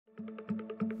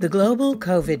The global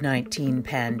COVID-19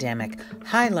 pandemic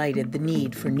highlighted the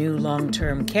need for new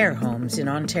long-term care homes in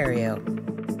Ontario.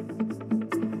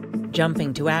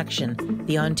 Jumping to action,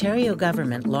 the Ontario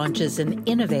government launches an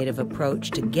innovative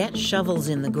approach to get shovels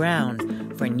in the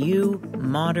ground for new,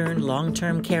 modern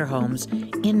long-term care homes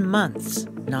in months,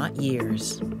 not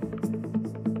years.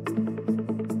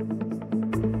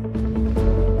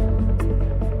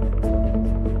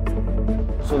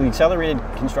 So the Accelerated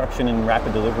Construction and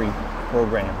Rapid Delivery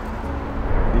program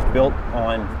is built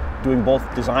on doing both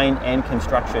design and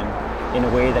construction in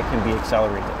a way that can be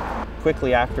accelerated.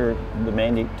 Quickly after the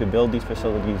mandate to build these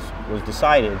facilities was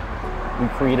decided, we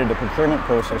created a procurement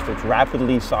process which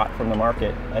rapidly sought from the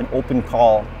market an open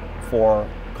call for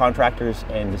contractors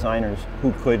and designers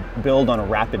who could build on a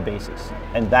rapid basis.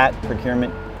 And that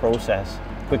procurement process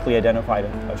quickly identified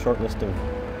a short list of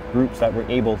groups that were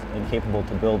able and capable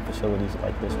to build facilities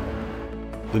like this one.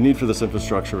 The need for this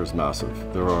infrastructure is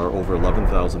massive. There are over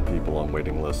 11,000 people on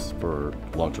waiting lists for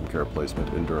long-term care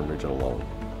placement in Durham Region alone.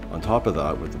 On top of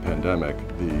that, with the pandemic,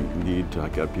 the need to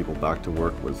get people back to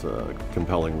work was a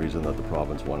compelling reason that the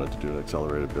province wanted to do an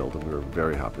accelerated build, and we were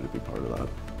very happy to be part of that.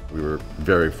 We were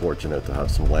very fortunate to have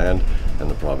some land,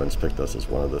 and the province picked us as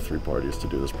one of the 3 parties to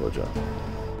do this project.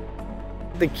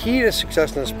 The key to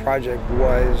success in this project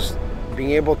was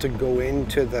being able to go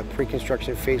into the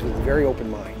pre-construction phase with a very open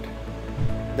mind.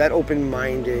 That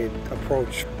open-minded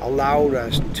approach allowed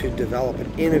us to develop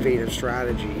an innovative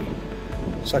strategy,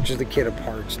 such as the kit of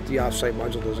parts, the off-site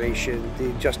modularization,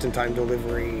 the just-in-time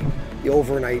delivery, the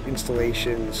overnight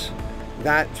installations.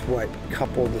 That's what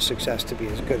coupled the success to be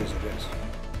as good as it is.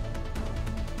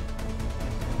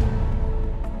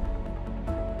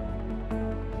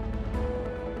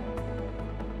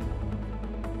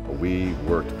 We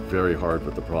worked very hard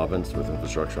with the province, with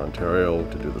Infrastructure Ontario,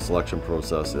 to do the selection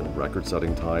process in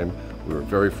record-setting time. We were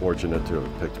very fortunate to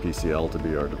have picked PCL to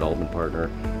be our development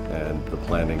partner, and the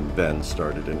planning then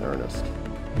started in earnest.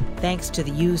 Thanks to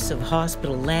the use of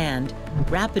hospital land,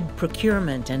 rapid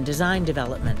procurement and design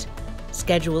development,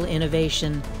 schedule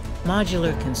innovation,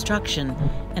 modular construction,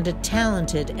 and a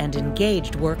talented and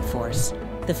engaged workforce,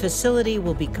 the facility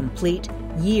will be complete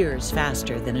years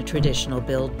faster than a traditional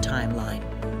build timeline.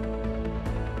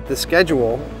 The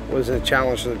schedule was a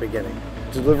challenge at the beginning.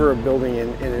 To deliver a building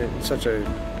in such a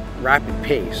rapid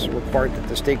pace required that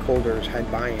the stakeholders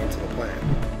had buy-in to the plan.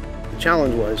 The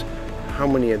challenge was, how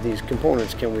many of these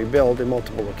components can we build in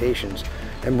multiple locations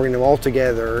and bring them all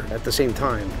together at the same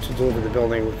time to deliver the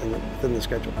building within the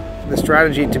schedule. The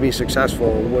strategy to be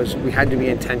successful was we had to be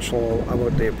intentional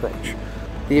about the approach.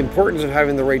 The importance of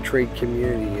having the right trade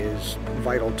community is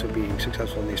vital to being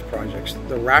successful in these projects.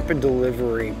 The rapid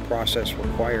delivery process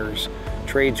requires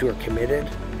trades who are committed,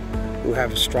 who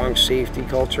have a strong safety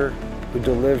culture, who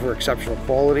deliver exceptional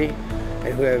quality,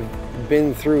 and who have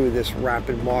been through this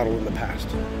rapid model in the past.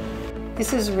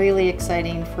 This is really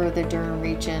exciting for the Durham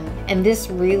region, and this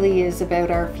really is about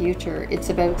our future. It's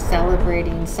about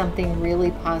celebrating something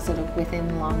really positive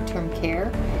within long-term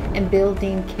care and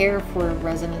building care for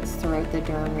residents throughout the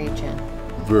Durham region.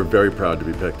 We're very proud to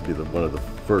be picked to be one of the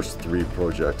first 3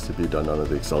 projects to be done under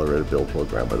the Accelerated Build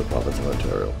program by the province of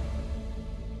Ontario.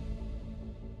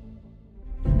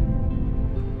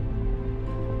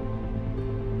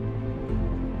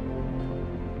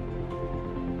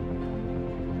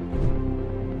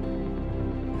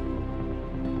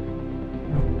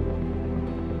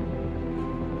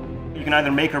 You can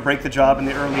either make or break the job in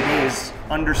the early days,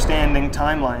 understanding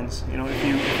timelines. You know,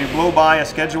 if you blow by a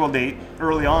schedule date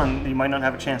early on, you might not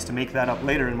have a chance to make that up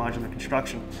later in modular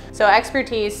construction. So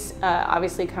expertise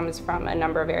obviously comes from a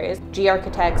number of areas.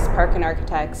 G-architects, Parkin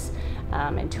architects,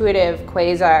 Intuitive,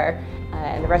 Quasar,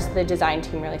 and the rest of the design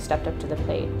team really stepped up to the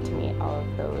plate to meet all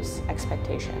of those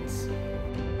expectations.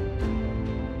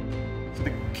 So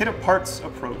the kit of parts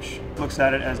approach looks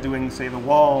at it as doing, say, the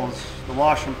walls, the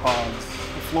washroom pods,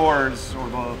 the floors, or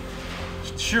the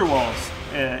shear walls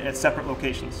at separate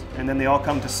locations. And then they all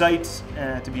come to sites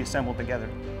to be assembled together.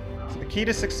 So the key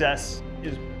to success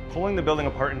is pulling the building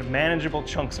apart into manageable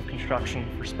chunks of construction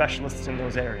for specialists in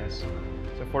those areas.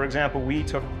 So for example, we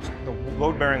took the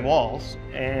load-bearing walls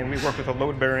and we worked with a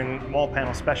load-bearing wall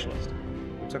panel specialist.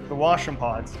 We took the washroom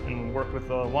pods and worked with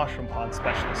a washroom pod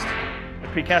specialist. The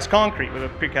precast concrete with a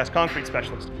precast concrete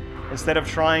specialist. Instead of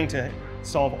trying to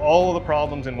solve all of the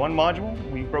problems in one module,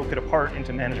 we broke it apart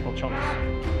into manageable chunks.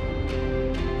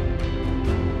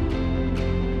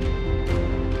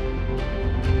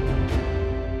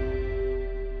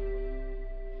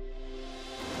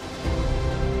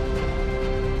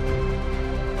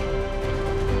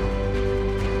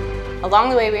 A Along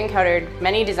the way, we encountered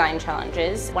many design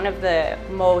challenges. One of the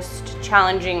most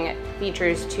challenging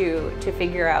features to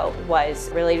figure out was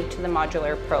related to the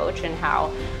modular approach and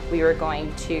how we were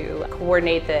going to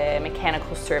coordinate the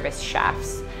mechanical service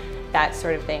shafts. That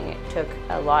sort of thing took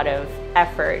a lot of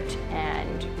effort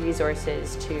and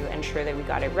resources to ensure that we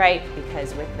got it right,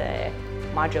 because with the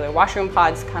modular washroom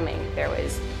pods coming, there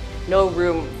was no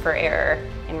room for error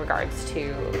in regards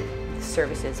to the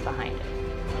services behind it.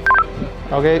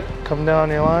 Okay, come down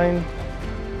your line.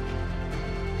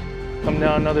 Come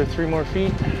down another 3 more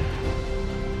feet.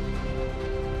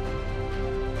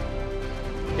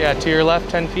 Yeah, to your left,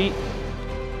 10 feet.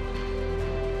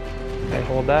 Okay,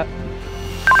 hold that.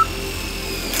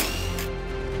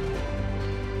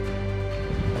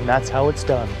 And that's how it's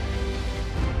done.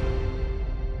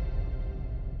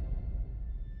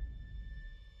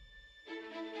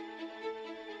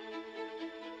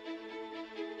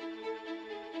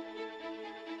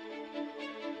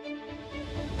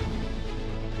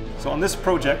 So on this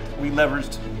project, we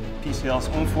leveraged PCL's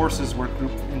Own Forces work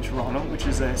group in Toronto, which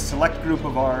is a select group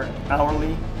of our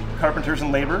hourly carpenters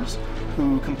and laborers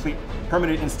who complete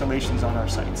permanent installations on our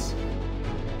sites.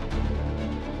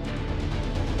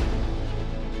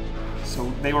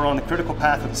 So they were on the critical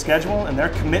path of the schedule, and their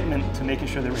commitment to making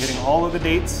sure they were hitting all of the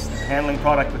dates, handling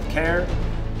product with care,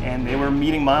 and they were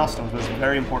meeting milestones was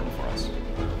very important for us.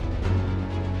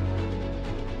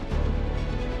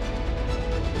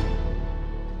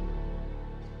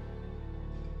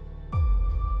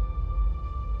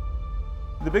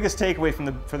 The biggest takeaway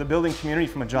for the building community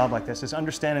from a job like this is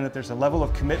understanding that there's a level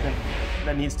of commitment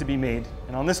that needs to be made.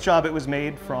 And on this job, it was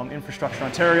made from Infrastructure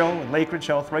Ontario and Lakeridge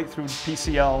Health right through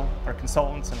PCL, our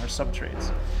consultants, and our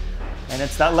sub-trades. And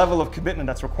it's that level of commitment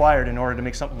that's required in order to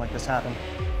make something like this happen.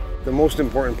 The most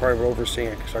important part of overseeing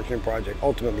a construction project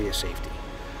ultimately is safety.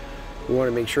 We want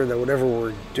to make sure that whatever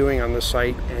we're doing on the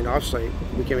site and off-site,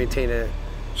 we can maintain a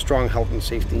strong health and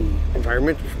safety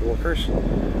environment for the workers.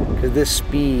 Because this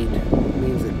speed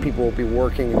means that people will be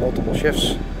working in multiple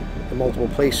shifts in multiple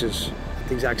places at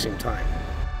the exact same time.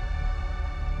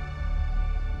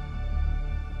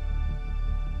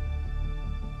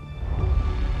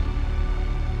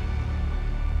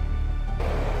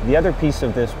 The other piece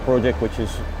of this project, which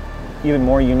is even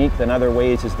more unique than other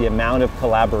ways, is the amount of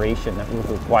collaboration that was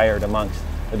required amongst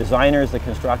the designers, the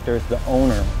constructors, the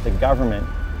owner, the government,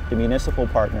 the municipal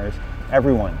partners,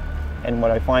 everyone. And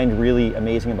what I find really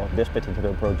amazing about this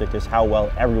particular project is how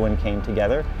well everyone came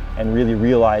together and really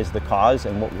realized the cause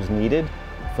and what was needed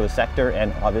for the sector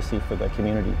and obviously for the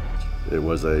community. It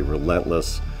was a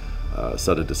relentless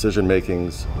set of decision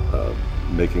makings,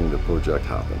 making the project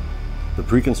happen. The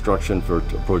pre-construction for a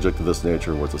project of this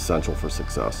nature was essential for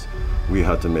success. We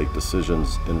had to make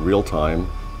decisions in real time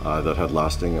that had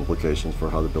lasting implications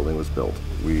for how the building was built.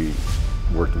 We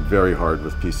worked very hard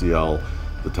with PCL,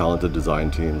 the talented design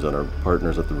teams, and our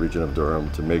partners at the Region of Durham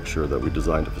to make sure that we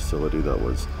designed a facility that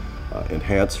was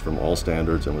enhanced from all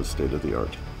standards and was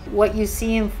state-of-the-art. What you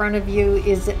see in front of you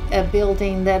is a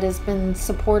building that has been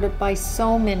supported by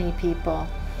so many people.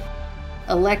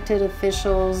 Elected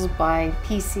officials, by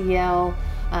PCL,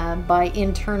 by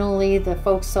internally the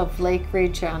folks of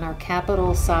Lakeridge on our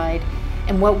capital side.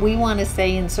 And what we want to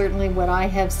say, and certainly what I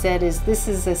have said, is this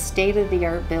is a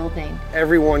state-of-the-art building.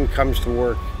 Everyone comes to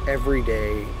work every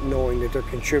day knowing that they're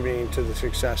contributing to the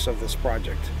success of this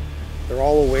project. They're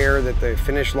all aware that the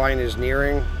finish line is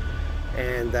nearing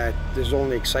and that there's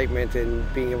only excitement in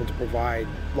being able to provide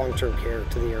long-term care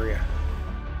to the area.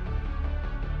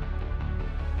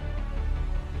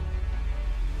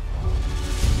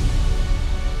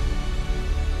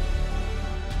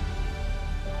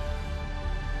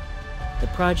 The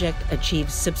project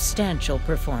achieved substantial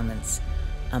performance,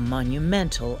 a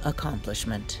monumental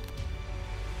accomplishment.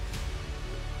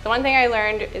 The one thing I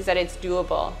learned is that it's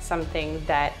doable. Something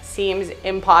that seems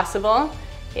impossible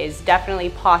is definitely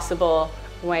possible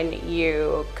when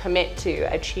you commit to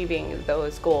achieving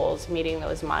those goals, meeting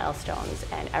those milestones,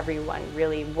 and everyone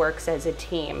really works as a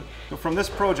team. So from this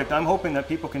project, I'm hoping that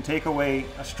people can take away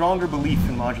a stronger belief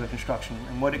in modular construction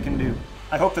and what it can do.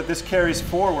 I hope that this carries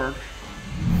forward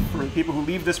for the people who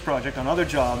leave this project on other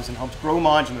jobs and helps grow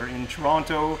modular in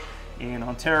Toronto, in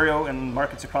Ontario, and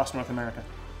markets across North America.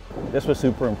 This was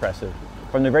super impressive.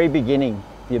 From the very beginning,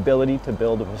 the ability to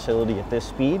build a facility at this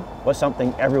speed was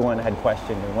something everyone had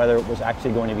questioned and whether it was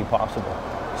actually going to be possible.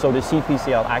 So to see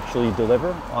PCL actually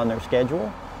deliver on their schedule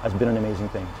has been an amazing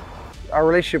thing. Our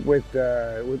relationship with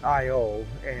IO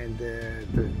and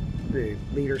the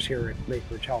leaders here at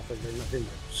Lakeridge Health have been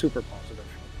super positive.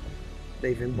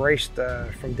 They've embraced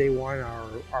from day one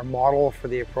our model for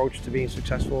the approach to being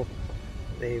successful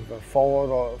They've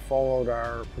followed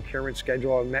our procurement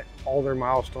schedule and met all their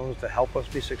milestones to help us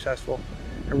be successful.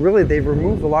 And really, they've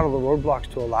removed a lot of the roadblocks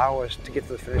to allow us to get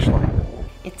to the finish line.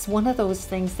 It's one of those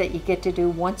things that you get to do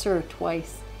once or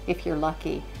twice if you're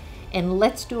lucky. And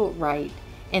let's do it right.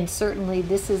 And certainly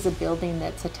this is a building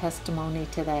that's a testimony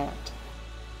to that.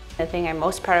 The thing I'm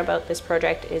most proud about this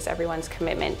project is everyone's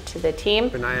commitment to the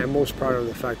team. And I am most proud of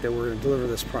the fact that we're going to deliver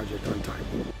this project on time.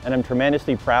 And I'm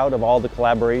tremendously proud of all the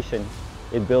collaboration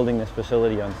in building this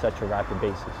facility on such a rapid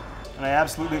basis. And I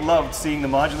absolutely loved seeing the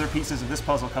modular pieces of this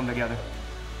puzzle come together.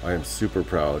 I am super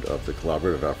proud of the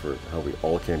collaborative effort, how we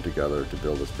all came together to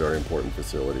build this very important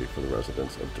facility for the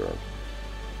residents of Durham.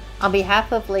 On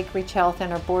behalf of Lakeridge Health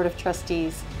and our Board of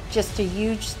Trustees, just a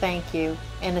huge thank you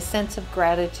and a sense of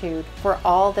gratitude for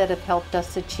all that have helped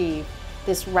us achieve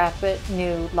this rapid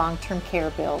new long-term care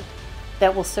build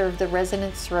that will serve the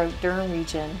residents throughout Durham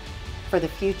Region for the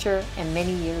future and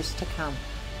many years to come.